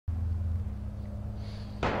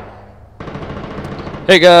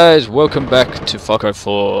Hey guys, welcome back to Far Cry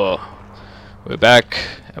 4. We're back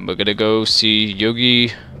and we're gonna go see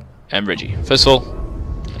Yogi and Reggie. First of all,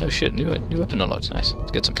 oh shit, new weapon unlocked. Nice. Let's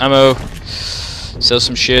get some ammo, sell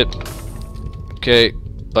some shit. Okay,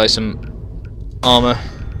 buy some armor.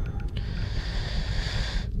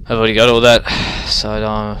 I've already got all that. Side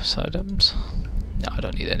armor, side arms. No, I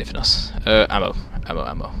don't need anything else. Ammo.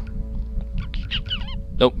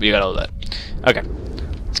 Nope, you got all that. Okay,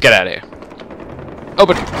 let's get out of here.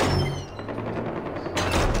 Open! I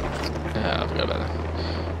forgot about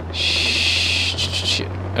that. Shit.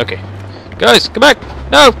 Okay. Guys, come back!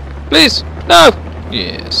 No! Please! No!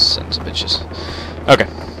 Yes, sons of bitches. Okay.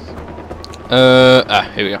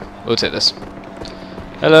 Here we go. We'll take this.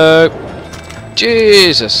 Hello!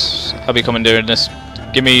 Jesus! I'll be commandeering this.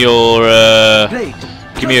 Give me your,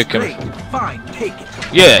 give me your... Fine, take it.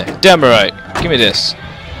 Yeah, damn right. Give me this.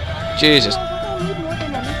 Jesus.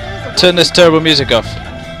 Turn this terrible music off.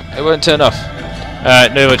 It won't turn off.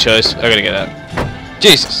 Alright, no other choice. I gotta get out.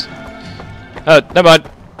 Jesus. Oh, never mind.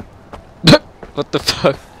 What the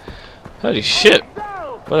fuck? Holy shit.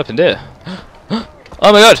 What happened here?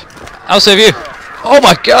 Oh my god. I'll save you. Oh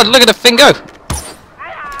my god, look at the thing go.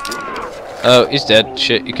 Oh, he's dead.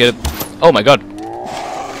 Shit, you killed him. Oh my god.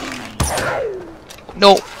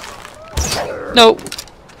 No. No.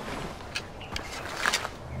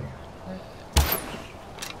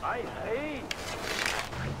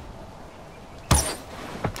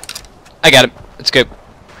 I got him. Let's go.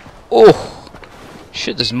 Oh,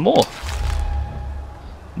 shit! There's more.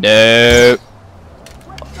 No.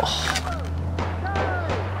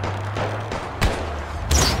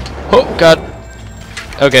 Oh god.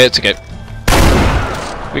 Okay, it's okay.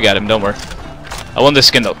 We got him. Don't worry. I want the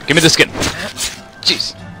skin though. Give me the skin.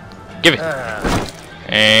 Jeez. Give it.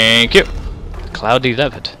 Thank you. Cloudy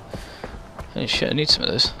leopard. Holy shit! I need some of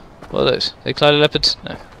those. What are those? Are they cloudy leopards?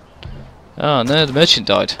 No. Oh no, the merchant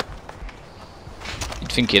died.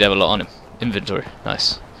 You'd think he'd have a lot on him. Inventory.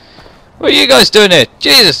 Nice. What are you guys doing here?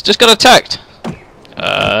 Jesus, just got attacked.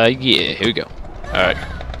 Yeah, here we go. Alright.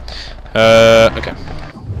 Okay.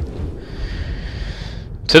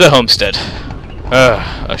 To the homestead.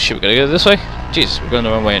 Oh shit, we gotta go this way? Jesus, we're going the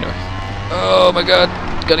wrong way anyway. Oh my god,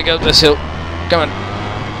 gotta go up this hill. Come on.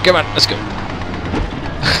 Come on, let's go.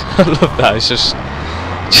 I love that, it's just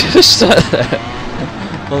sat there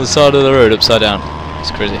on the side of the road upside down. It's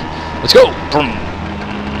crazy. Let's go!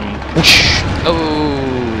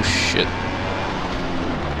 Oh shit.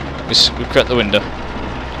 We cracked the window.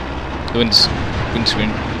 The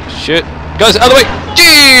windscreen. Shit. Guys, out of the way!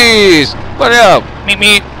 Jeez! What up? Meet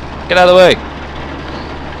me! Get out of the way!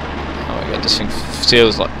 Oh my god, this thing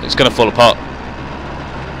feels like it's gonna fall apart.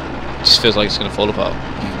 It just feels like it's gonna fall apart.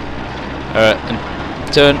 Alright, and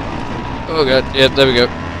turn. Oh god, yeah, there we go.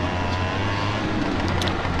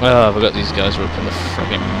 Oh, I forgot these guys were up in the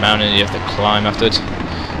fucking mountain you have to climb afterwards.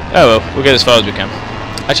 Oh well, we'll get as far as we can.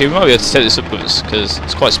 Actually, we might be able to take this up with us, because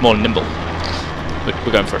it's quite small and nimble.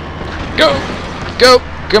 We're going for it. Go! Go!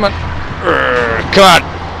 Come on! Come on!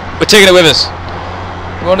 We're taking it with us!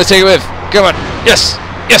 We want to take it with! Come on! Yes!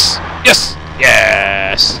 Yes! Yes!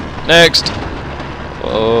 Yes! Next!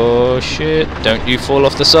 Oh shit, don't you fall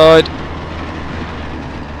off the side!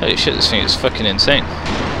 Holy shit, this thing is fucking insane.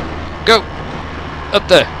 Go! Up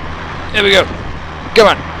there! There we go! Come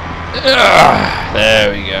on!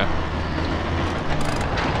 There we go.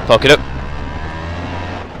 Park it up.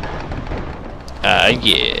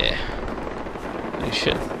 Yeah. Holy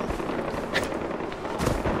shit.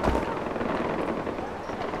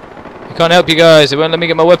 I can't help you guys, it won't let me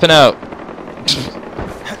get my weapon out.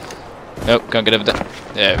 Nope, can't get over there.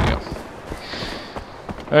 There we go.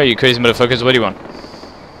 Alright, you crazy motherfuckers, what do you want?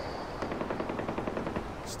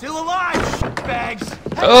 Still alive, bags.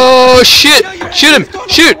 Oh shit! Shoot him!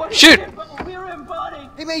 Shoot! Shoot!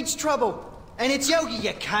 He means trouble. And it's Yogi,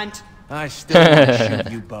 you cunt. I still want to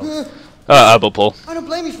shoot you both. Apple Paul. I don't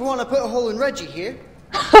blame you for wanting to put a hole in Reggie here.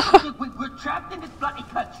 We're trapped in this bloody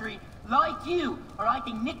country, like you, are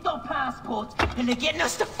hiding nicked our passports, and they're getting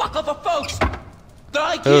us to fuck over folks,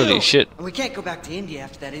 like you. Holy shit. And we can't go back to India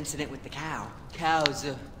after that incident with the cow. Cows,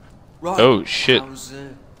 right. Oh shit. Cows,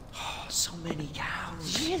 so many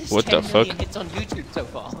cows. Yeah, there's What the 10 million fuck? hits on YouTube so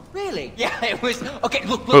far. Really? Yeah, it was. Okay,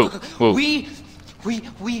 look. Whoa. We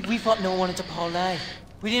thought no one wanted to parlay.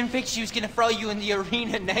 We didn't think she was gonna throw you in the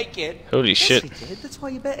arena naked. Holy Yes, shit. we did. That's why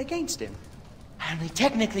you bet against him. I only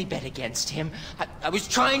technically bet against him. I was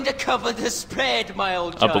trying to cover the spread, my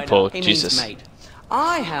old Apple China. Paul, He Jesus. means mate.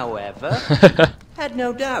 I, however, had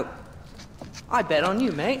no doubt. I bet on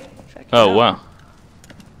you, mate. Check it Oh out. wow.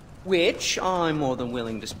 Which I'm more than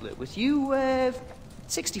willing to split with you,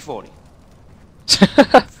 60-40.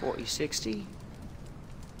 40, 60,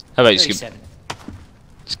 How about you just 37.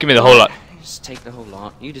 give me the whole lot? Just take the whole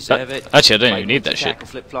lot. You deserve it. Actually, I don't even need that shit.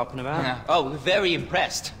 Flip-flopping about. Yeah. Oh, we're very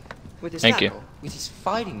impressed. With his Thank you. tackle. With his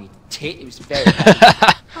fighting tit, it was very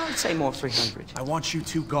bad. I'd say more 300. I want you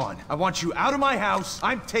two gone. I want you out of my house.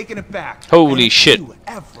 I'm taking it back. Holy And shit. you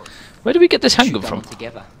ever Where do we get this Should handgun go from?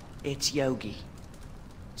 together. It's Yogi.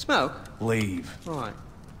 Smoke? leave. Right.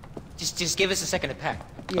 Just give us a second to pack.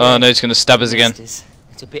 Oh no, it's gonna stab us again. Misters.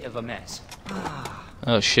 It's a bit of a mess.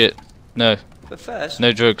 Oh shit. No. But first,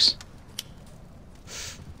 No drugs.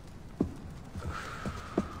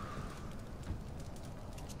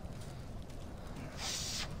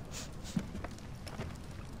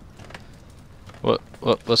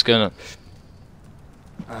 What's going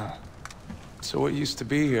on? So what used to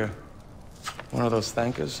be here? One of those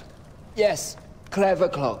Thankas? Yes, clever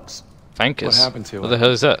clogs. Thank What us. happened to What it? the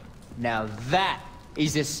hell is that? Now that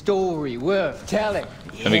is a story worth telling.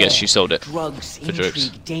 Let me guess, she sold it. drugs, For drugs.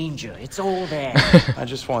 intrigue, danger. It's all there. I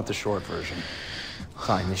just want the short version.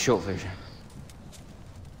 Fine, the short version.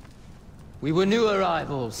 We were new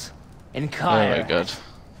arrivals in Oh Cairo. my god.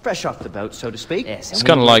 Fresh off the boat, so to speak. Yes, It's and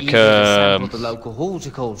kinda we were like, eager to sample the local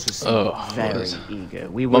horticulture Oh, scene. Very what eager.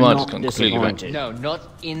 We My were mind's not gone completely blank. disappointed. No, not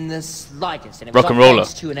in the slightest. And it Rock was and all roller.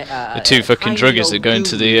 thanks to The two fucking druggies that go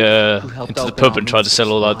into the pub and try to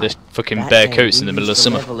sell all like this fucking That bear day, coats in we the middle of reached a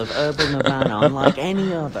summer. level of herbal nirvana unlike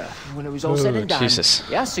any other. When it was all said and done, Jesus.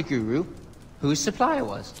 we asked the guru who his supplier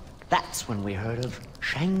was. That's when we heard of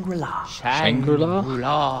Shangri-La. Shangri-La?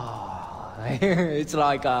 Shangri-La. It's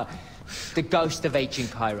like the ghost of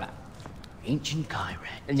ancient Cairo. Ancient Cairo.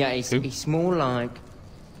 And yeah, it's more like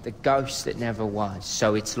the ghost that never was.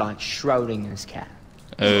 So it's like Schrodinger's cat.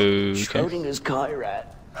 Okay. Schrodinger's Cairo.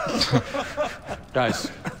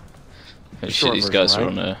 Guys, Oh shit, Short these version, guys are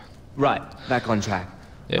right? on Right, back on track.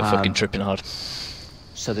 they're fucking tripping hard.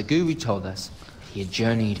 So the guru told us he had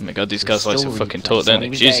journeyed. Oh my God, these to a guys like to story fucking place, talk, don't and they? he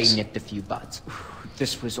was Jesus. there, he nipped a few buds.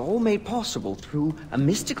 This was all made possible through a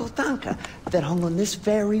mystical Thangka that hung on this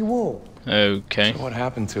very wall. Okay. what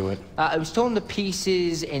happened to it? It was torn to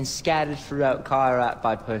pieces and scattered throughout Cairo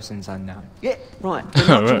by persons unknown. Yeah, right. But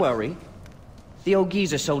not to Right. worry. The old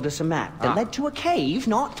geezer sold us a map that led to a cave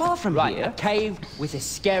not far from Right, here. a cave with a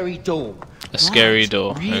scary door. A scary Right,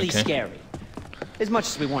 door. Really Okay. scary. As much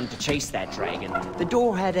as we wanted to chase that dragon, the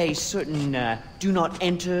door had a certain do not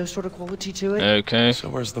enter sort of quality to it. Okay. So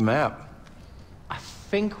where's the map? I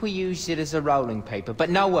think we used it as a rolling paper, but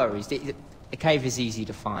no worries. The cave is easy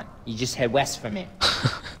to find. You just head west from it.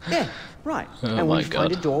 Yeah, right. Oh and when my you find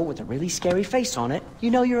God. a door with a really scary face on it, you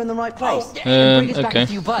know you're in the right place. Oh, yeah, and bring us back okay. a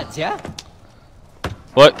few buds, yeah?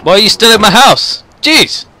 What? Why are you still at my house?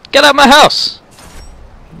 Jeez! Get out of my house!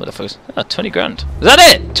 Motherfuckers. Ah, 20 grand. Is that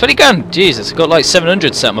it? 20 grand? Jesus, I got like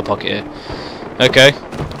 700 set in my pocket here. Okay.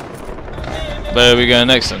 Where are we going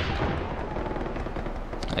next then?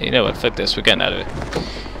 Hey, you know what? Fuck this. We're getting out of it.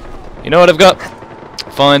 You know what I've got?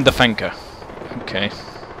 Find the Thangka. Okay.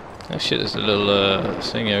 Oh shit, there's a little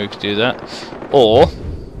thing here. We could do that. Or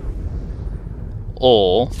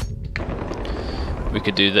we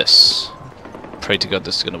could do this. Pray to God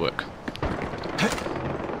this is gonna work.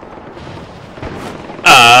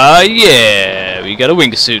 Ah, yeah, we got a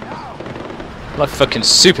wingsuit, like fucking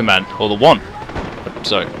Superman or the One. Oh,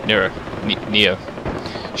 sorry, Neo.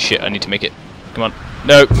 Shit, I need to make it. Come on,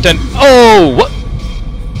 no, don't. Oh, what?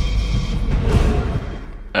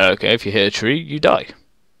 Okay, if you hit a tree, you die.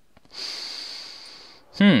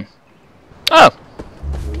 Oh,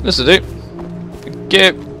 this'll do. Thank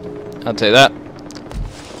you. I'll take that.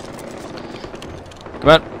 Come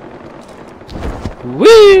on.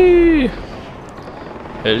 Whee!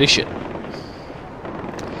 Holy shit. Oh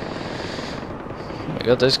my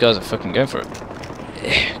god, those guys are fucking going for it.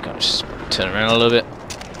 Gotta just turn around a little bit.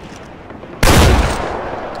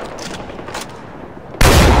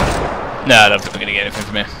 No, I don't think we're gonna get anything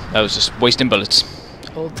from here. That was just wasting bullets.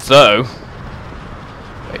 Although...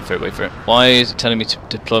 Wait for it. Why is it telling me to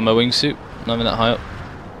deploy my wingsuit? Not even that high up.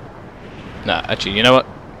 Nah, actually, you know what?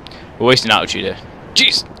 We're wasting altitude here.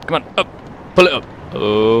 Jeez! Come on, up! Pull it up!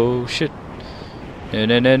 Oh, shit. No.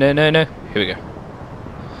 Here we go.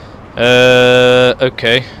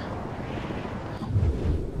 Okay.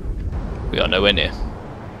 We are nowhere near.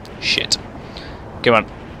 Shit. Come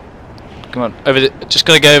on, over the... Just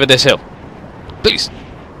gotta go over this hill. Please!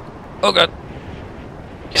 Oh god!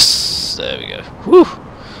 Yes! There we go. Whew!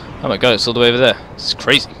 Oh my god, it's all the way over there. This is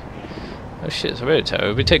crazy. Oh shit, it's a radio tower.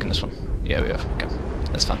 We'll be taking this one. Yeah, we have. Okay.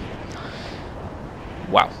 That's fine.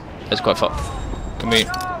 Wow. That's quite far. Can we...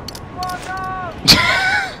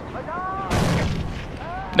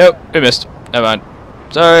 Nope, we missed. Never mind.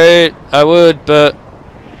 Sorry, I would, but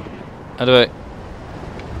how do I?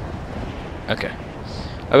 Okay,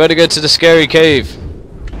 I gotta go to the scary cave,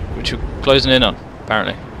 which we're closing in on,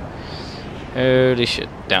 apparently. Holy shit!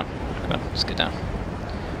 Down. Come on, let's get down.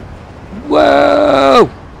 Whoa!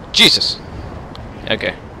 Jesus.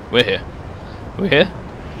 Okay, we're here. We're here.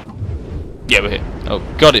 Yeah, we're here. Oh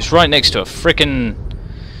god, it's right next to a frickin'.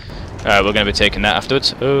 Alright, we're gonna be taking that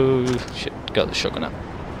afterwards. Oh shit, got the shotgun out.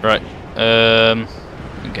 Right.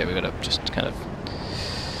 Okay, we gotta just kind of.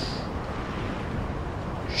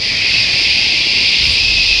 Shit.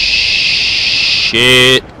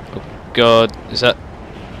 Oh god, is that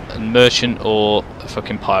a merchant or a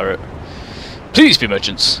fucking pirate? Please be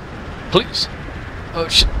merchants. Please. Oh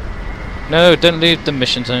shit. No, don't leave the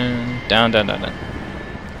mission zone. Down, down, down, down.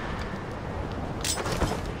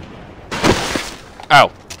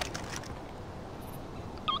 Ow.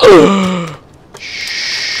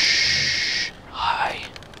 Shh. Hi.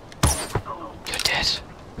 You're dead.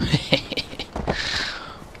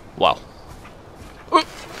 Wow.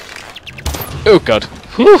 Oh god.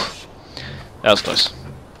 Whew. That was close.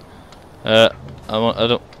 I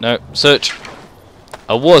don't. No. Search.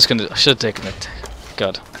 I should have taken it.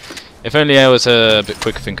 God. If only I was a bit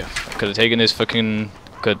quicker thinker. I could have taken this fucking.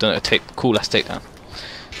 Could have done a cool ass takedown.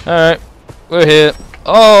 Alright. We're here.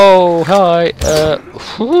 Oh, hi.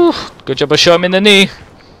 Whew. Good job I shot him in the knee.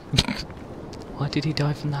 Why did he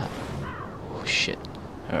die from that? Oh shit.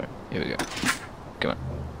 Alright, here we go. Come on.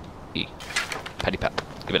 E. Paddy pat.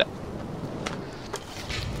 Give it up.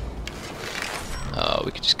 Oh,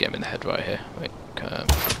 we could just get him in the head right here. Wait,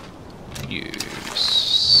 you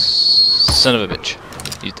son of a bitch.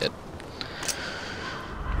 He's dead.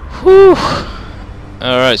 Whew.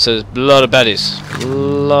 Alright, so there's a lot of baddies.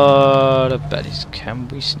 Can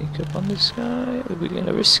we sneak up on this guy? Are we going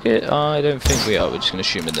to risk it? I don't think we are. We're just going to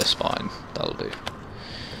shoot him in the spine. That'll do.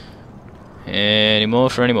 Any more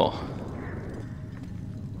for any more?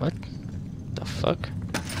 What the fuck?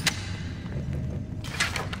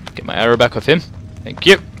 Get my arrow back off him. Thank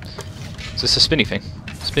you. Is this a spinny thing?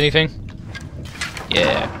 Spinny thing?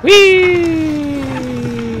 Yeah. Whee!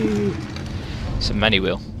 It's a mani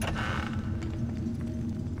wheel.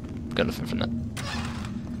 Got nothing from that.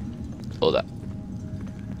 Or that.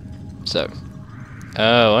 So.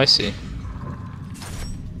 Oh, I see.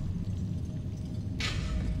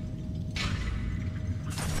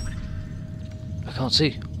 I can't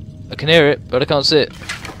see. I can hear it, but I can't see it.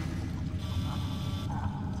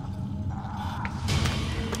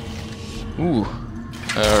 Ooh.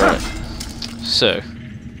 Alright. So.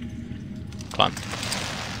 Climb.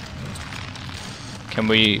 Can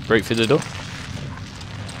we break through the door?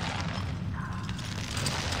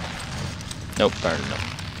 Nope, apparently not.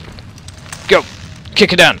 Go!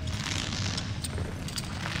 Kick it down!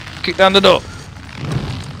 Kick down the door!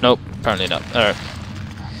 Nope, apparently not. Alright.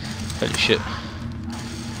 Holy shit.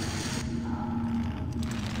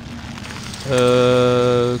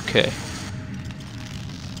 Okay.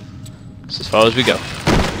 That's as far as we go.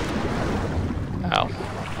 Ow.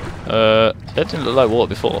 That didn't look like water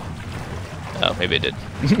before. Oh, maybe it did.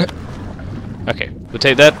 Okay, we'll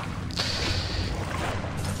take that.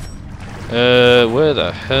 Where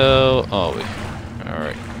the hell are we?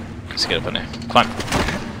 Alright. Let's get up on there. Climb.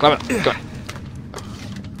 Climb up. Go on.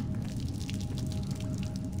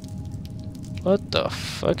 What the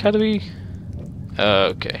fuck? How do we...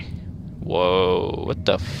 Okay. Whoa. What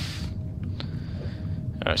the f...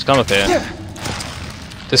 Alright, let's climb up here.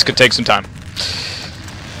 This could take some time.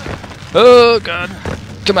 Oh god.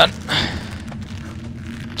 Come on.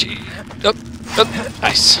 Gee. Up. Up.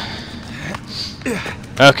 Nice.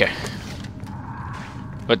 Okay.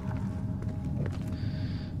 What?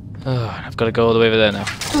 Oh, I've got to go all the way over there now.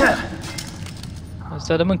 Is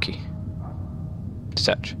that a monkey?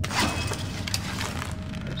 Detach.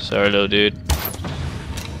 Sorry, little dude.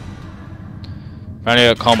 Apparently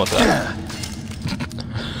I got karma for that.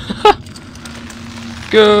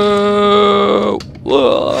 Go!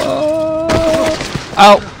 Whoa!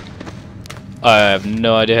 Ow! I have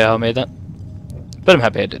no idea how I made that. But I'm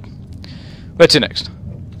happy I did. Where to next?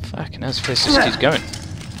 Fucking hell, this place just keeps going.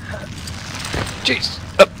 Jeez!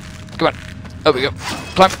 Up! Come on! Up we go!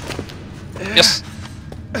 Climb! Yes!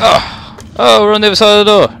 Oh! Oh, we're on the other side of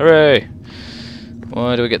the door! Hooray!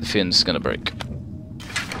 Why do we get the feeling this is gonna break?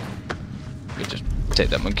 We just take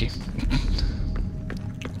that monkey.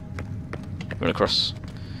 Run across.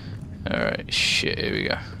 Alright, shit, here we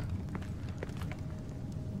go.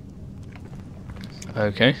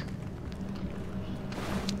 Okay.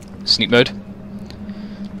 Sneak mode.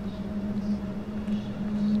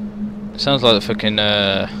 Sounds like the fucking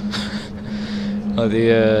like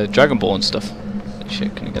the Dragon Ball and stuff.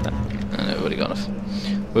 Shit, can you get that? Oh, no, already got enough.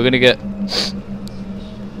 We're gonna get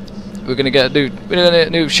a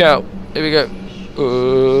new shout. Here we go.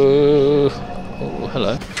 Oh,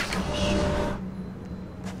 hello.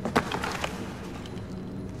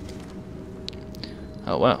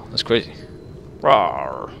 Oh wow, that's crazy.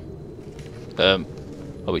 Rawr. Are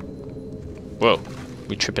we? Whoa,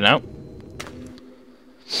 we tripping out?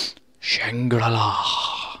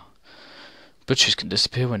 Shangri-La. Butchers can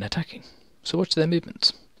disappear when attacking, so watch their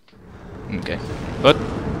movements. Okay. What?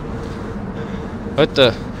 What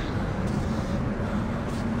the?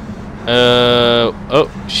 Oh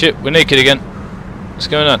shit, we're naked again. What's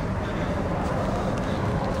going on?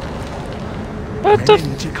 What the?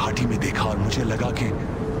 नीचे घाटी में देखा और मुझे लगा कि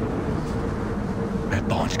मैं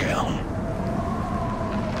पहुंच गया हूं।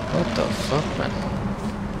 What the fuck, man?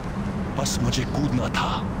 बस मुझे कूदना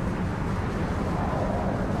था।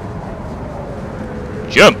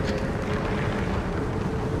 Jump!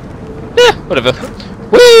 Yeah, whatever.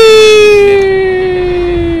 Whee!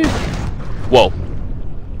 Whoa.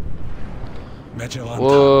 मैं जवान था।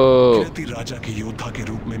 Whoa. कीर्ति राजा के योद्धा के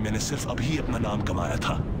रूप में मैंने सिर्फ अभी अपना नाम कमाया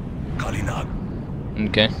था, काली नाग।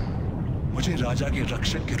 Okay. मुझे राजा के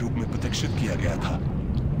रक्षक के रूप में प्रतिष्ठित किया गया था,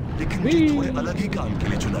 लेकिन मुझे थोड़े अलग ही काम के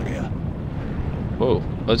लिए चुना गया। Whoa,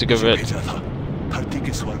 what's it go red? भेजा था धरती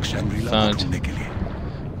के स्वर्ग शैंग्रीला Found. ढूंढने के लिए।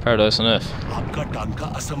 Paradise on Earth. आपका टांका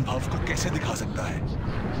असंभव को कैसे दिखा सकता है?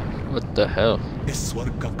 What the hell? इस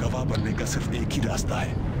स्वर्ग का गवाह बनने का सिर्फ एक ही रास्ता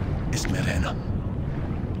है, इसमें रहना।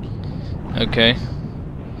 Okay.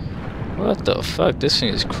 What the fuck? This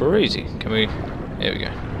thing is crazy. Can we? There we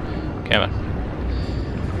go. Come on.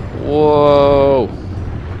 Whoa.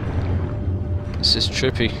 This is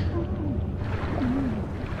trippy.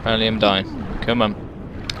 Apparently I'm dying. Come on.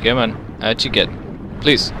 Come on. How'd you get?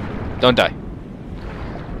 Please. Don't die.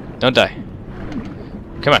 Don't die.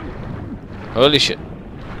 Come on. Holy shit.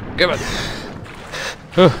 Come on.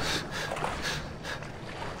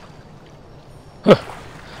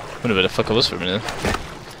 Wonder where the fuck I was for a minute.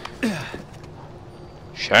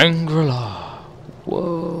 Shangri-La.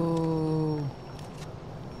 Whoa.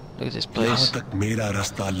 Look at this यहाँ place. तक मेरा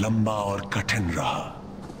रास्ता लंबा और कठिन रहा।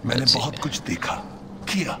 मैंने Let's see. बहुत कुछ देखा,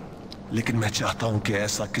 किया, लेकिन मैं चाहता हूँ कि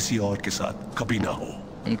ऐसा किसी और के साथ कभी ना हो।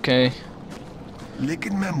 Okay.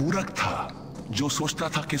 लेकिन मैं मूर्ख था, जो सोचता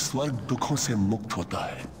था कि स्वर्ग दुखों से मुक्त होता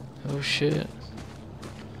है। Oh shit.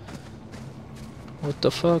 What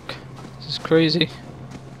the fuck? This is crazy.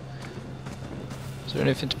 Is there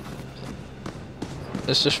anything to...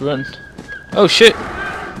 Let's just run. Oh shit!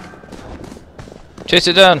 Chase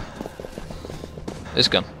it down! This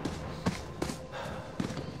gun.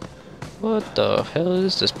 What the hell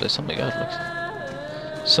is this place? Oh my god, look.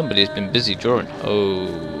 Somebody's been busy drawing. Oh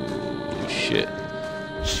shit.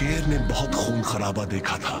 शेर ने बहुत खून खराबा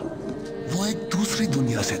देखा था। वो एक दूसरी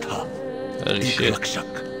दुनिया से था। Holy एक shit. रक्षक।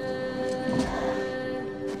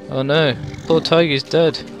 Oh no, poor tiger's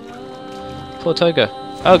dead. Poor tiger.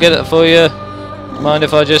 I'll get it for you. Mind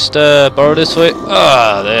if I just borrow this for you?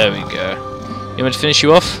 Ah, there we go. You want me to finish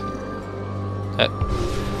you off?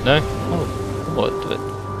 No? Oh, what?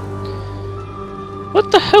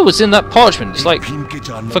 What the hell was in that parchment? It's like Bhim के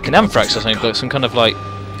जानवर fucking के anthrax or pass something, like some kind of like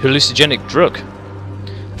hallucinogenic drug.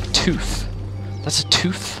 A tooth. That's a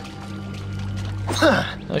tooth?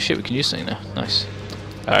 Oh shit, we can use something now. Nice.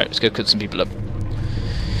 Alright, let's go cut some people up.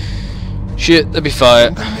 Shit, there'll be fire.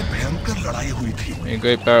 जंगल में भयंकर लड़ाई हुई थी। A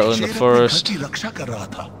great battle in the शेर अपने घर forest. की रक्षा कर रहा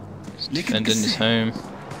था, लेकिन Defending his किससे? home.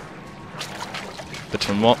 But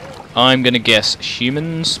from what? I'm gonna guess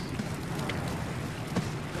humans.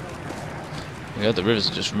 Yeah, the rivers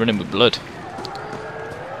are just running with blood.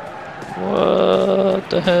 What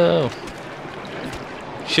the hell?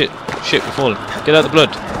 Shit, shit, we're falling. Get out the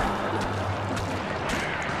blood.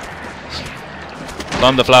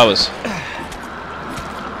 Climb the flowers.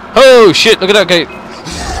 Oh shit, look at that gate.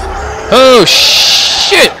 Oh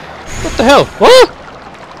shit! What the hell? What?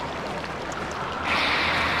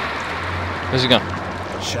 Where's he gone?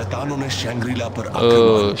 शैतानों ने शैंग्रीला पर Oh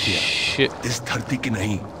आक्रमण किया। shit. इस धरती के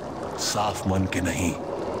नहीं, साफ मन के नहीं।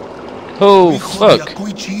 Oh कोई खुद या fuck.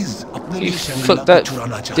 कोई चीज अपने He लिए शैंग्रीला fucked को that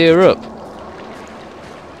चुराना चाहती deer है। up.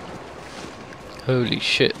 Holy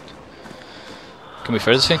shit. Can we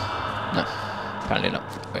throw this thing? No. Apparently not.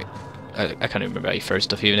 Wait. I can't even remember how you throw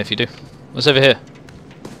stuff even if you do. What's over here?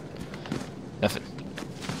 Nothing.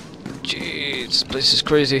 Jeez, this place is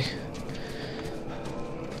crazy.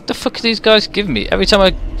 What the fuck are these guys giving me? Every time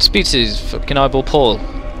I speak to these fucking eyeball Paul,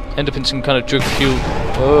 end up in some kind of drug fuel.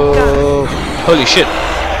 Oh, holy shit!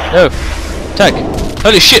 No, tag!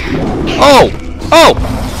 Holy shit! Oh, oh,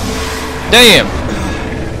 damn!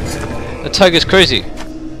 The tiger's crazy.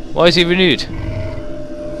 Why is he renewed?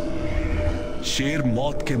 शेर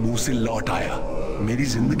मौत के मुंह से लौट आया, मेरी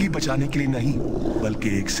जिंदगी बचाने के लिए नहीं,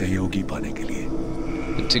 बल्कि एक सहयोगी पाने के लिए.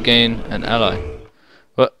 To gain an ally.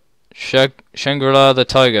 What? Shangri the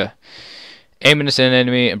tiger. Aim at an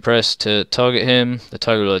enemy and press to target him. The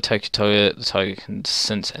tiger will attack your target. The tiger can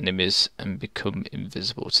sense enemies and become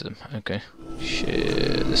invisible to them. Okay.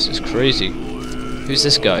 Shit, this is crazy. Who's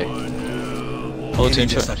this guy? मेरी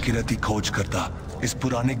जैसा किरती खोज करता इस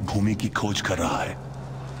पुराने भूमि की खोज कर रहा है.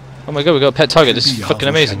 Oh my god, we got a pet tiger. This is fucking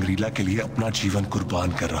amazing. Shangrila के लिए अपना जीवन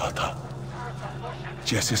कुर्बान कर रहा था,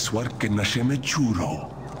 जैसे स्वर्ग के नशे में चूर हो.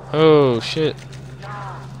 Oh shit.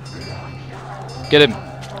 Get him.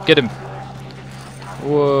 Get him.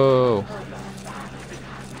 Whoa.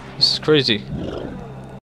 This is crazy.